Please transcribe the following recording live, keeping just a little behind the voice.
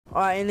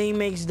Alright, and then he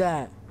makes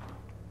that.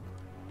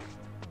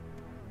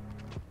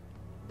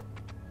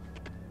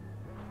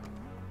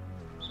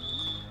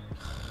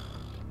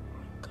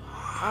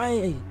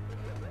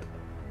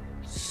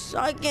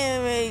 I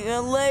can't make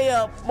a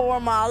layup for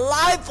my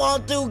life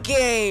on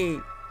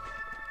 2K.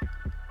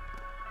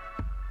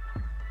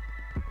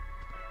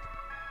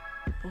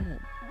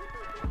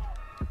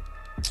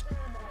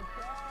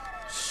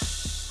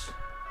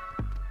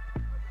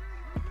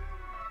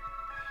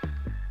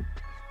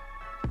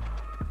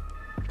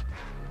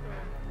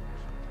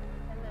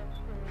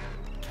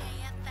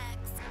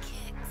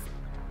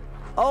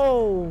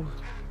 Oh.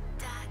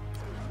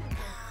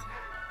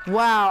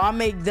 Wow, I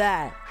make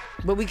that.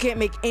 But we can't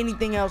make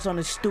anything else on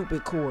this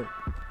stupid court.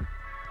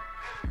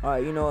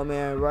 Alright, you know what,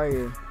 man? Right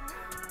here.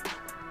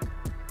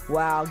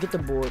 Wow, get the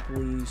board,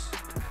 please.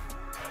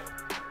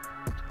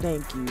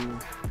 Thank you.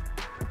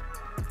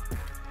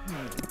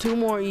 2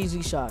 more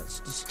easy shots.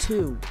 Just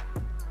 2.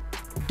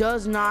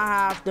 Does not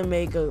have to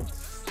make a...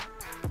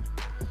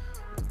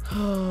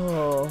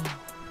 Oh.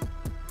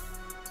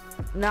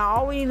 Now,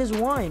 all we need is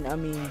 1. I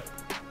mean,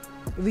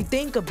 if we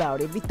think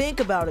about it,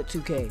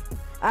 2K.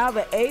 I have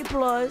an A+,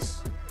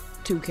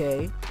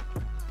 2K.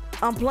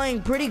 I'm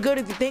playing pretty good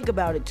if you think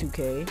about it,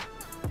 2K.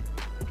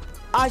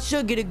 I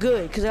should get it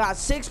good because I got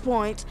 6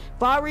 points,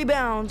 5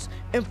 rebounds,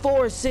 and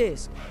 4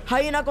 assists. How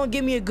you not gonna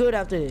give me a good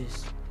after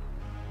this?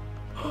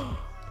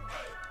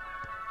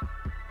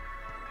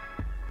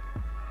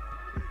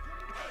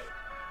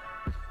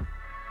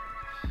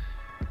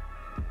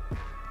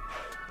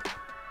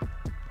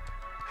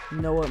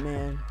 You know what,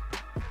 man?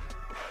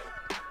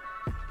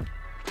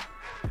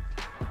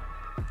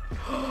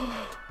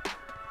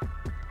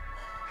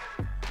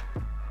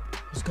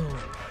 Let's go.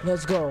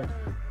 Let's go.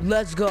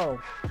 Let's go.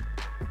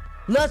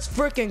 Let's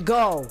freaking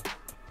go.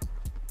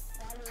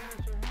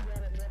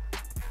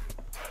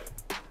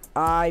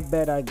 I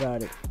bet I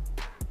got it.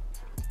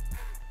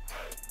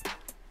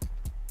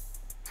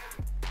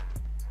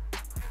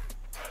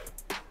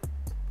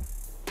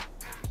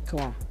 Come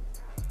on.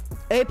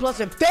 A+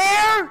 and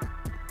fair.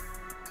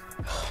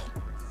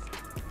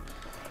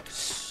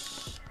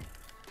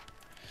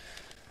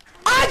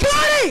 I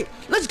got it.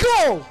 Let's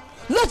go.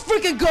 Let's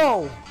freaking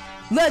go.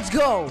 Let's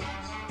go.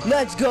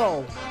 Let's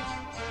go.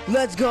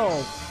 Let's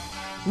go.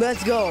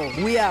 Let's go.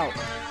 We out.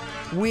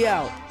 We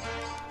out.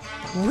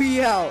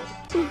 We out.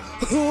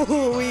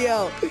 We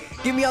out.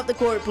 Get me off the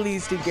court,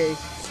 please, 2K.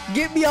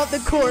 Get me off the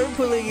court,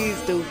 please,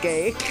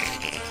 2K.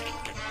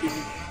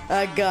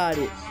 I got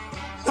it.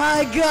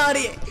 I got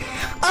it.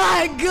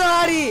 I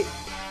got it.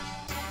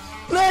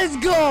 Let's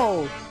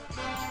go.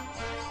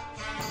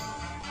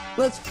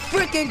 Let's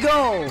freaking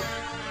go.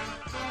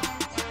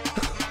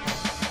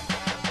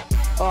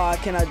 Oh, I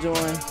cannot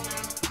join.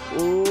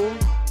 Ooh.